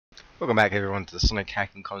Welcome back everyone to the Sonic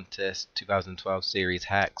Hacking Contest 2012 Series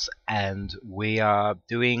Hacks, and we are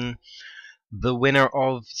doing the winner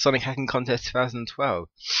of Sonic Hacking Contest 2012,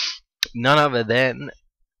 none other than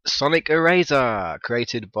Sonic Erazor,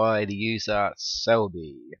 created by the user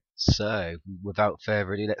Selbi. So, without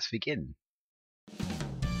further ado, let's begin.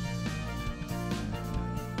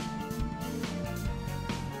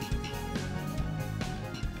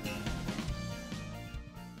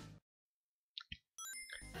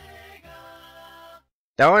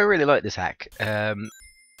 Now, I really like this hack.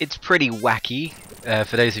 It's pretty wacky,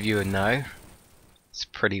 for those of you who know. It's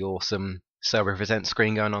pretty awesome self-represent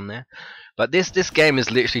screen going on there. But this game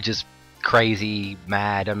is literally just crazy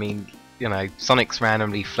mad. I mean, you know, Sonic's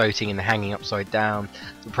randomly floating and hanging upside down.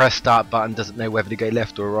 The press start button doesn't know whether to go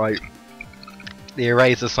left or right. The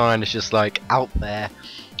Erazor sign is just like out there.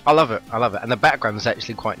 I love it, I love it. And the background is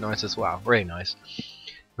actually quite nice as well, really nice.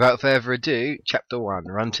 Without further ado, Chapter 1,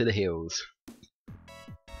 Run to the Hills.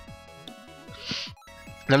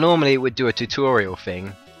 Now normally it would do a tutorial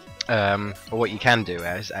thing, or what you can do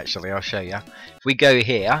is, actually I'll show you. If we go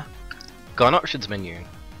here, got an options menu.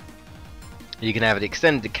 You can have it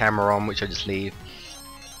extend the camera on, which I just leave.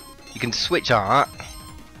 You can switch art.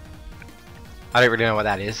 I don't really know what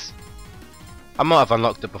that is. I might have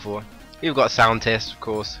unlocked it before. You've got a sound test, of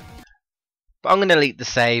course. But I'm going to delete the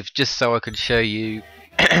save just so I can show you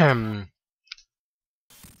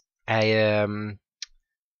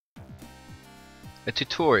a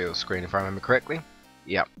tutorial screen, if I remember correctly.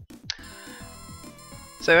 Yep.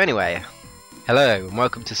 So anyway, hello and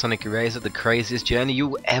welcome to Sonic Erazor, the craziest journey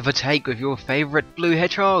you'll ever take with your favourite blue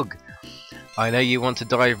hedgehog. I know you want to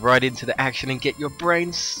dive right into the action and get your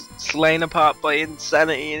brains slain apart by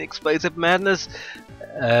insanity and explosive madness.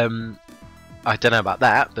 I don't know about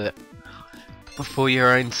that, but for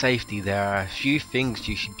your own safety there are a few things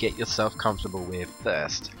you should get yourself comfortable with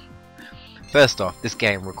first. First off, this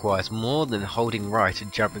game requires more than holding right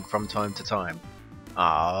and jumping from time to time.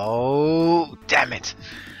 Oh, damn it!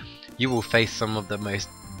 You will face some of the most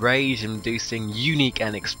rage-inducing, unique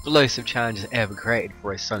and explosive challenges ever created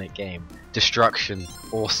for a Sonic game. Destruction.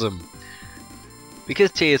 Awesome.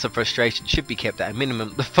 Because tears of frustration should be kept at a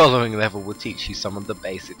minimum, the following level will teach you some of the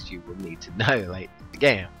basics you will need to know late in the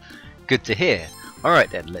game. Good to hear.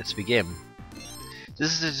 Alright then, let's begin.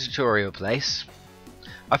 This is a tutorial place.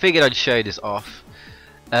 I figured I'd show this off.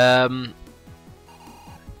 Yeah,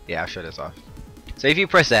 I'll show this off. So if you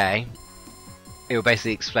press A, it will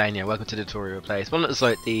basically explain, you know, welcome to the tutorial place. One that's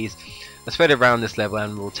like these are spread around this level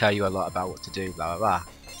and will tell you a lot about what to do, blah blah blah.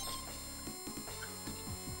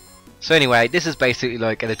 So anyway, this is basically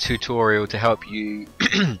like a tutorial to help you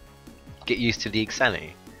get used to the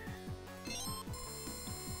insanity.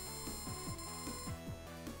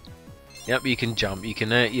 Yep, you can jump. You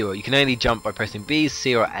can only jump by pressing B,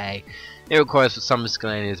 C, or A. It requires some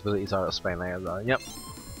miscellaneous abilities I'll explain later on. Yep.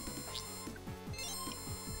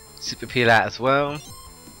 Super peel out as well.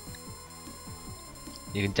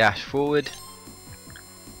 You can dash forward,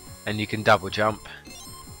 and you can double jump.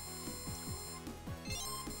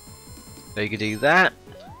 So you can do that.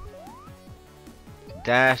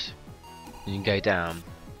 Dash. And you can go down.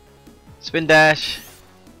 Spin dash.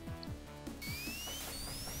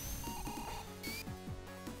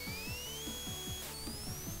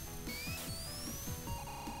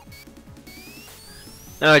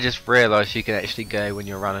 Now I just realised you can actually go when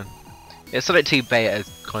you're running. It's Sonic 2 beta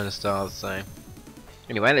kind of styles, so...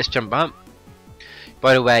 Anyway, let's jump up.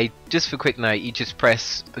 By the way, just for a quick note, you just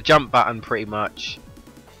press the jump button pretty much,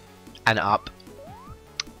 and up.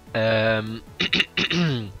 And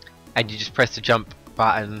you just press the jump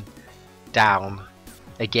button down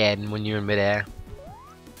again when you're in midair.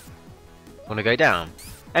 Want to go down.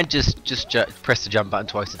 And just press the jump button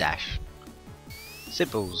twice to dash.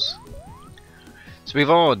 Simples. Let's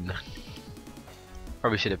move on.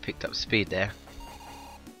 Probably should have picked up speed there.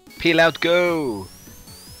 Peel out, go!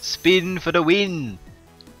 Spin for the win!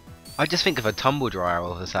 I just think of a tumble dryer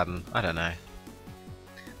all of a sudden. I don't know.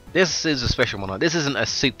 This is a special monitor. This isn't a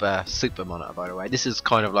super monitor, by the way. This is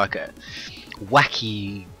kind of like a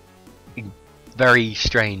wacky, very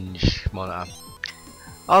strange monitor.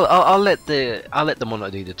 I'll let the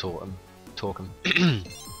monitor do the talking.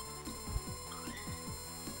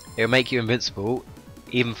 It'll make you invincible,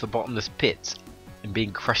 even for bottomless pits, and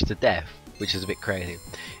being crushed to death, which is a bit crazy.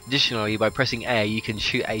 Additionally, by pressing A, you can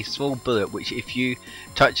shoot a small bullet, which if you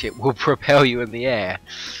touch it, will propel you in the air.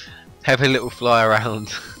 Have a little fly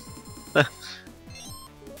around.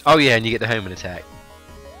 Oh yeah, and you get the homing attack.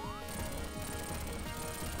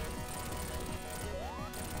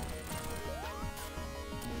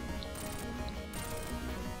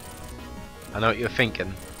 I know what you're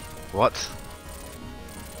thinking. What?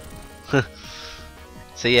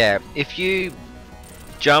 So yeah, if you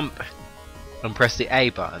jump and press the A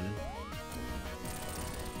button,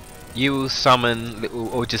 you will summon little,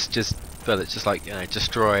 or just bullets, just like, you know,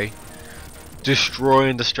 destroy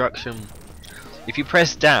and destruction. If you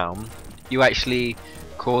press down, you actually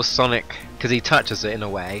cause Sonic, because he touches it in a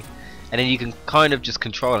way, and then you can kind of just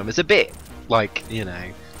control him. It's a bit like, you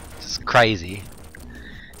know, just crazy,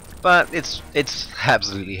 but it's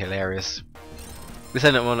absolutely hilarious. This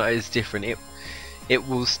element one is different. It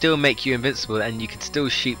will still make you invincible, and you can still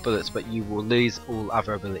shoot bullets, but you will lose all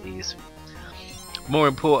other abilities. More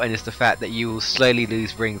important is the fact that you will slowly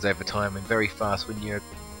lose rings over time, and very fast when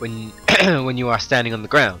when you are standing on the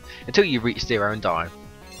ground, until you reach 0 and die.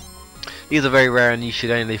 These are very rare, and you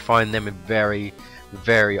should only find them in very,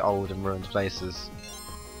 very old and ruined places.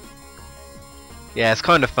 Yeah, it's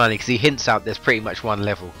kind of funny because he hints out there's pretty much one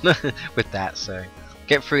level with that, so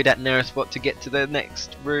get through that narrow spot to get to the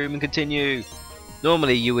next room and continue.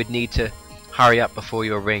 Normally you would need to hurry up before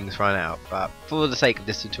your rings run out, but for the sake of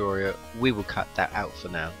this tutorial we will cut that out for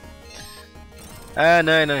now.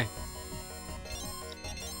 No.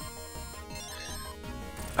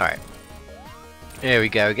 Alright. Here we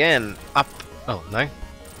go again. Up. Oh, no.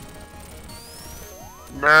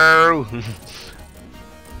 No!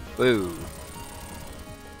 Woo.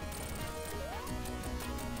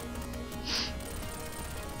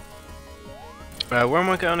 Where am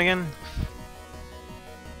I going again?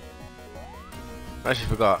 I actually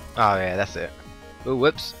forgot. Oh yeah, that's it. Oh,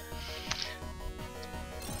 whoops.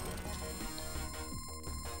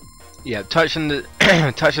 Yeah, touching the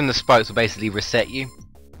touching the spikes will basically reset you.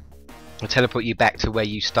 It'll teleport you back to where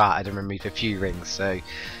you started and remove a few rings. So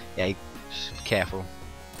yeah, just be careful.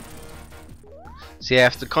 So you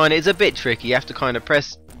have to kind of, it's a bit tricky. You have to kind of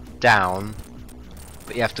press down,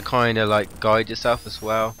 but you have to kind of like guide yourself as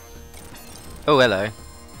well. Oh, hello.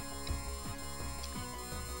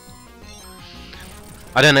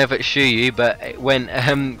 I don't know if it show you, but it went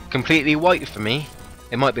completely white for me.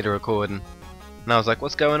 It might be the recording. And I was like,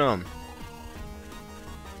 what's going on?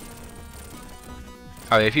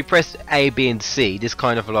 Oh, if you press A, B and C, this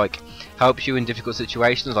kind of like helps you in difficult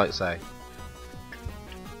situations, like so.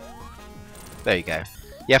 There you go.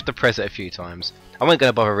 You have to press it a few times. I wasn't going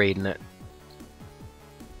to bother reading it.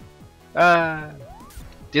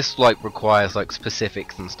 This like requires like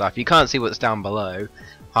specifics and stuff. You can't see what's down below.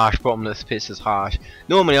 Harsh bottomless pits is harsh.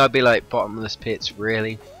 Normally I'd be like bottomless pits,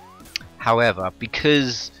 really. However,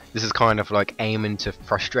 because this is kind of like aiming to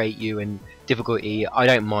frustrate you in difficulty, I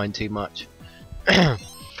don't mind too much.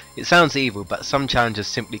 It sounds evil, but some challenges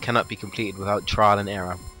simply cannot be completed without trial and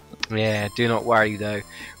error. Yeah, do not worry though.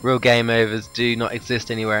 Real game overs do not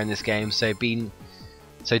exist anywhere in this game, so do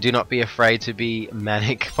not be afraid to be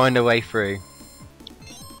manic. Find a way through.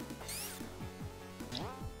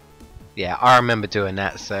 Yeah, I remember doing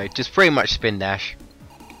that, so just pretty much spin dash.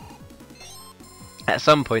 At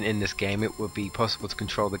some point in this game it would be possible to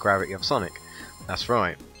control the gravity of Sonic. That's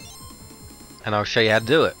right. And I'll show you how to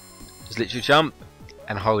do it. Just literally jump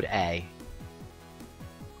and hold A.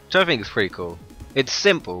 Which I think is pretty cool. It's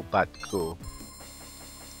simple but cool.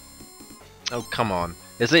 Oh come on.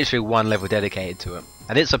 There's literally one level dedicated to it.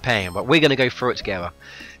 And it's a pain, but we're going to go through it together.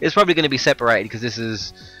 It's probably going to be separated because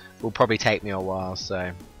this will probably take me a while,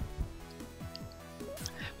 so...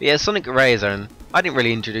 But yeah, Sonic Erazor, and I didn't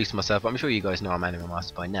really introduce myself, but I'm sure you guys know I'm Anime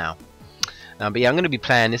Master by now. But yeah, I'm going to be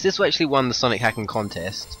playing this. This actually won the Sonic Hacking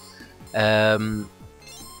Contest. And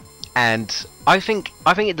I think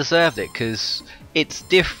it deserved it, because it's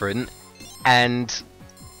different, and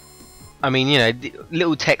I mean, you know,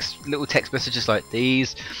 little text messages like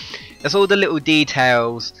these. There's all the little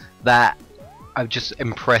details that are just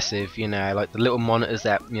impressive, you know, like the little monitors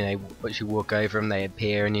that, you know, once you walk over them they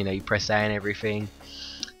appear, and you know, you press A and everything.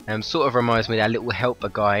 Sort of reminds me of that little helper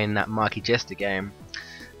guy in that Marky Jester game.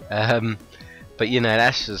 But you know,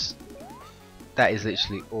 that is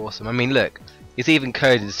literally awesome. I mean, look, it's even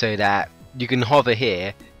coded so that you can hover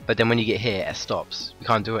here, but then when you get here, it stops. You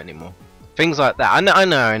can't do it anymore. Things like that. I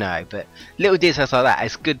know, but little details like that.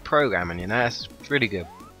 It's good programming, you know. It's really good.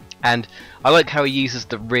 And I like how he uses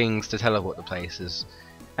the rings to teleport to places.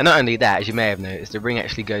 And not only that, as you may have noticed, the ring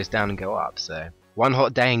actually goes down and go up. So one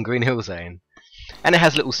hot day in Green Hill Zone. And it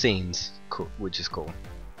has little scenes, cool, which is cool.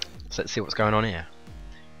 So let's see what's going on here.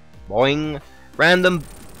 Boing! Random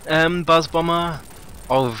buzz bomber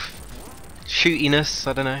of shootiness,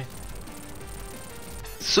 I don't know.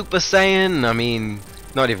 Super Saiyan, I mean,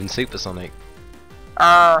 not even Supersonic.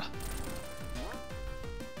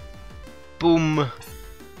 Boom!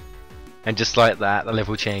 And just like that, the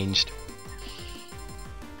level changed.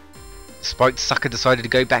 Spiked sucker decided to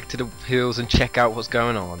go back to the hills and check out what's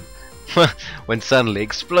going on. When suddenly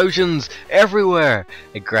explosions everywhere!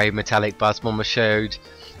 A grey metallic buzz bomber showed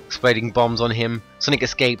exploding bombs on him. Sonic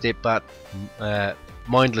escaped it, but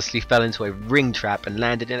mindlessly fell into a ring trap and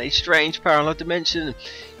landed in a strange parallel dimension.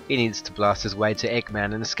 He needs to blast his way to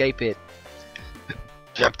Eggman and escape it.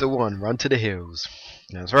 Chapter 1, Run to the Hills.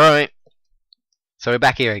 That's right. So we're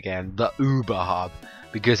back here again, the Uber Hub,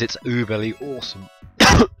 because it's uberly awesome.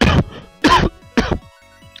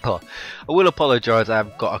 Oh, I will apologise,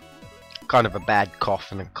 I've got a kind of a bad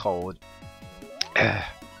cough and a cold.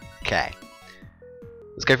 Okay.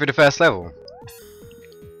 Let's go through the first level.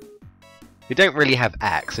 We don't really have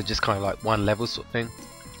acts, so just kind of like one level sort of thing.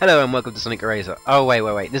 Hello and welcome to Sonic Erazor. Oh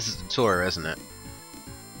wait, this is the tutorial, isn't it?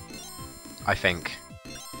 I think.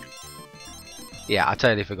 Yeah, I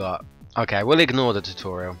totally forgot. Okay, we'll ignore the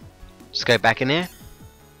tutorial. Just go back in here.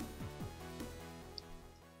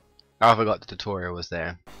 Oh, I forgot the tutorial was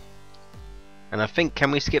there. And I think,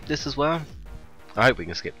 can we skip this as well? I hope we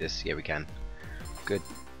can skip this. Yeah, we can. Good.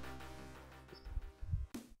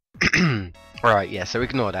 Right, yeah, so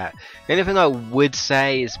ignore that. The only thing I would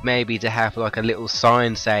say is maybe to have like a little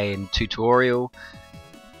sign saying tutorial.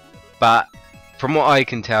 But from what I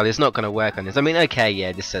can tell, it's not going to work on this. I mean, okay,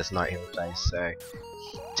 yeah, this says Night Hill Place, so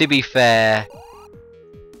to be fair,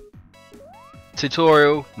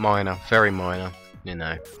 tutorial, minor, very minor, you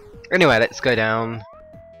know. Anyway, let's go down.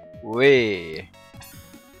 Whee!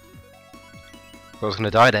 I was going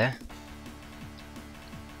to die there.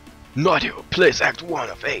 Night Hill Place Act 1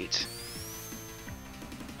 of 8.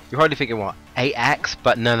 You're hardly thinking what? 8 acts?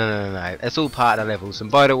 But no. That's all part of the levels.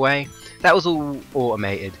 And by the way, that was all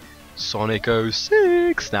automated. Sonic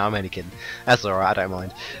 06. No, I'm only kidding. That's alright, I don't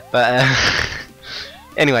mind. But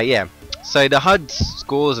anyway, yeah. So the HUD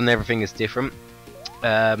scores and everything is different.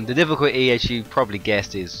 The difficulty, as you probably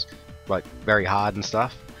guessed, is like very hard and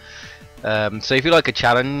stuff. So if you like a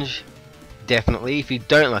challenge, definitely. If you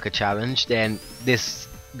don't like a challenge, then this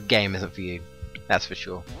game isn't for you. That's for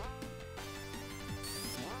sure.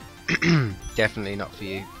 Definitely not for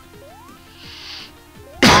you.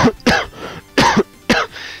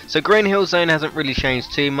 So Green Hill Zone hasn't really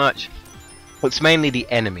changed too much. It's mainly the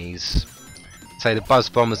enemies. So the buzz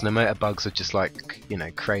bombers and the motor bugs are just like, you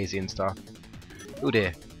know, crazy and stuff. Oh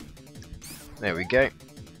dear. There we go.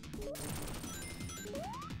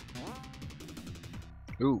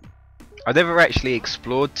 Ooh. I've never actually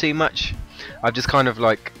explored too much. I've just kind of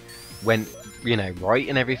like went, you know, right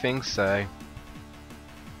and everything, so.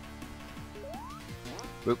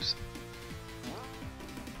 Whoops.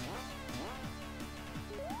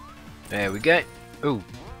 There we go. Ooh.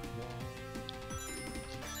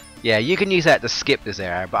 Yeah, you can use that to skip this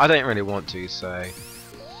area, but I don't really want to, so.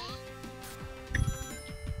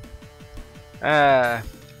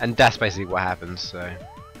 And that's basically what happens, so.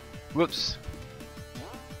 Whoops.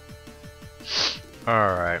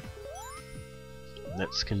 Alright.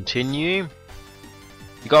 Let's continue.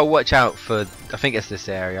 You gotta watch out for, I think it's this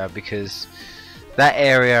area, because that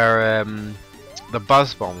area, the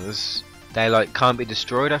buzz bombers, they like can't be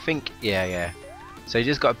destroyed, I think. Yeah. So you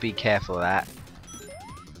just gotta be careful of that.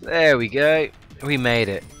 There we go. We made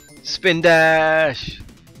it. Spin dash!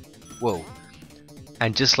 Whoa.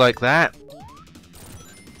 And just like that,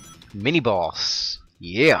 mini boss.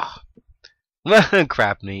 Yeah.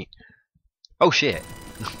 Crab meat. Oh shit.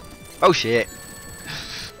 Oh shit.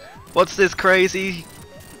 What's this crazy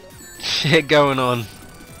shit going on?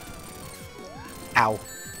 Ow.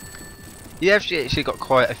 You have actually got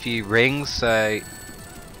quite a few rings, so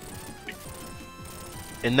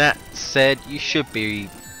in that said, you should be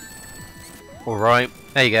alright.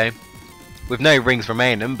 There you go. With no rings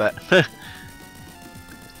remaining, but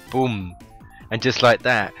boom. And just like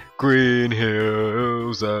that, Green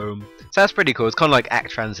Hill Zone. So that's pretty cool. It's kind of like act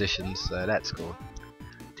transitions, so that's cool.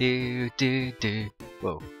 Do.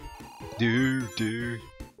 Whoa. Do.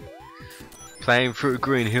 Playing through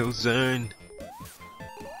Green Hill Zone.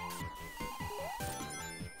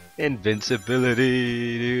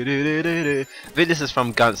 Invincibility. I think this is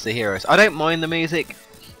from Guns to Heroes. I don't mind the music.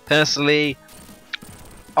 Personally,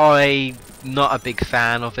 I'm not a big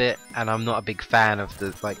fan of it, and I'm not a big fan of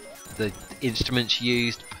the instruments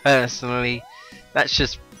used. Personally, that's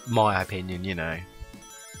just my opinion, you know.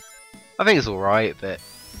 I think it's alright, but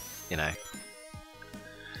you know. I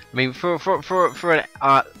mean, for an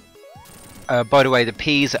art. By the way, the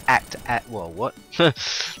P's act at what?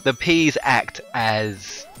 The P's act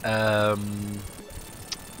as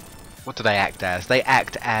what do they act as? They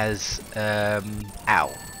act as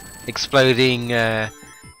ow, exploding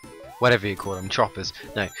whatever you call them, choppers.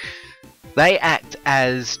 No, they act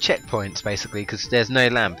as checkpoints basically, because there's no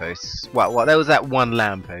lampposts. Well, there was that one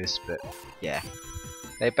lamppost, but yeah,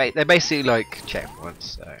 they're basically like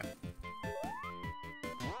checkpoints. So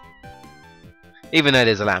even though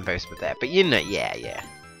there's a lamppost there, but you know, yeah,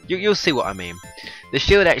 you'll see what I mean. The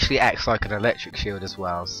shield actually acts like an electric shield as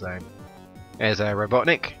well. So there's a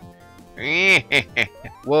Robotnik.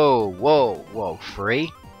 Whoa,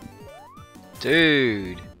 free,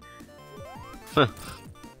 dude.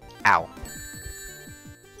 Ow.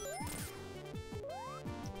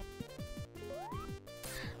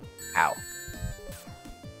 Ow.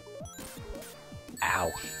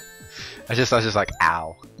 Ow. I was just like,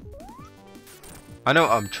 ow. I know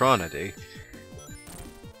what I'm trying to do.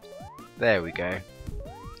 There we go.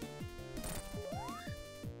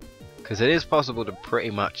 Because it is possible to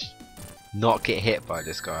pretty much not get hit by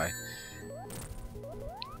this guy.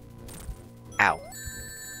 Ow.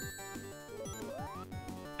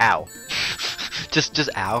 Ow. just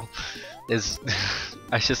ow. It's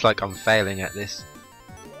just like I'm failing at this.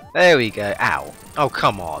 There we go. Ow. Oh,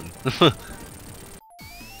 come on.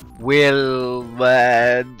 Will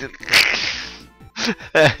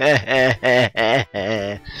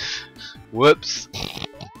whoops.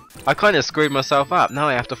 I kind of screwed myself up. Now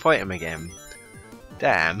I have to fight him again.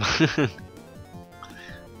 Damn.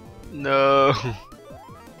 No.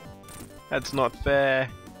 That's not fair.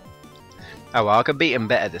 Oh well, I can beat him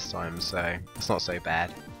better this time, so it's not so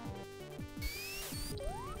bad.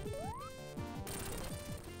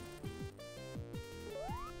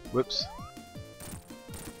 Whoops.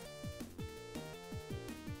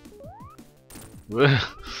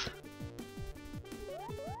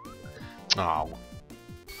 Oh.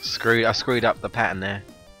 I screwed up the pattern there.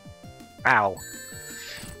 Ow.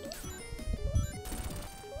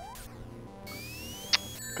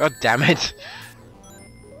 God damn it.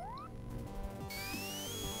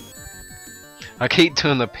 I keep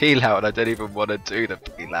doing the peel out and I don't even want to do the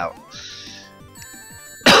peel out.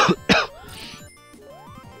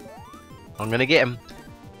 I'm gonna get him.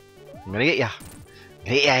 I'm gonna get ya.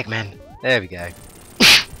 Get ya, Eggman. There we go.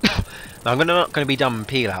 No, I'm not gonna be dumb and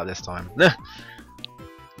peel out this time.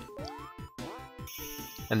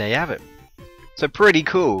 And there you have it. So pretty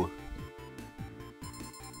cool.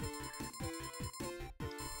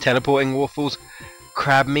 Teleporting waffles,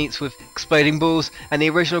 crab meats with exploding balls, and the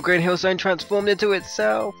original Green Hill Zone transformed into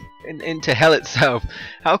itself, into hell itself.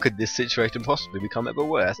 How could this situation possibly become ever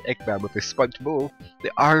worse? Eggman with a spiked ball.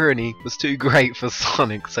 The irony was too great for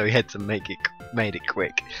Sonic, so he had to made it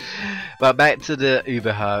quick. But back to the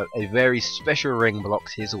Uberhut, a very special ring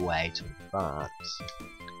blocks his way to advance.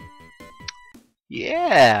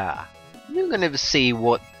 Yeah, you're gonna see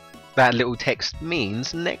what that little text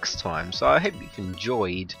means next time. So I hope you've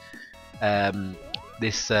enjoyed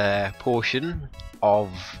this portion of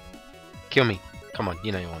kill me. Come on,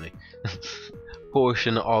 you know you want to.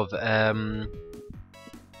 Portion of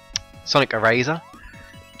Sonic Erazor.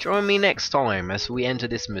 Join me next time as we enter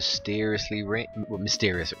this mysterious ring.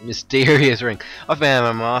 I've been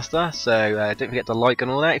a master, so don't forget to like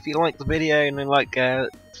and all that if you like the video and then like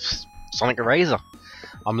Sonic Erazor.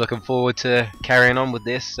 I'm looking forward to carrying on with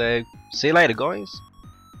this, so see you later guys.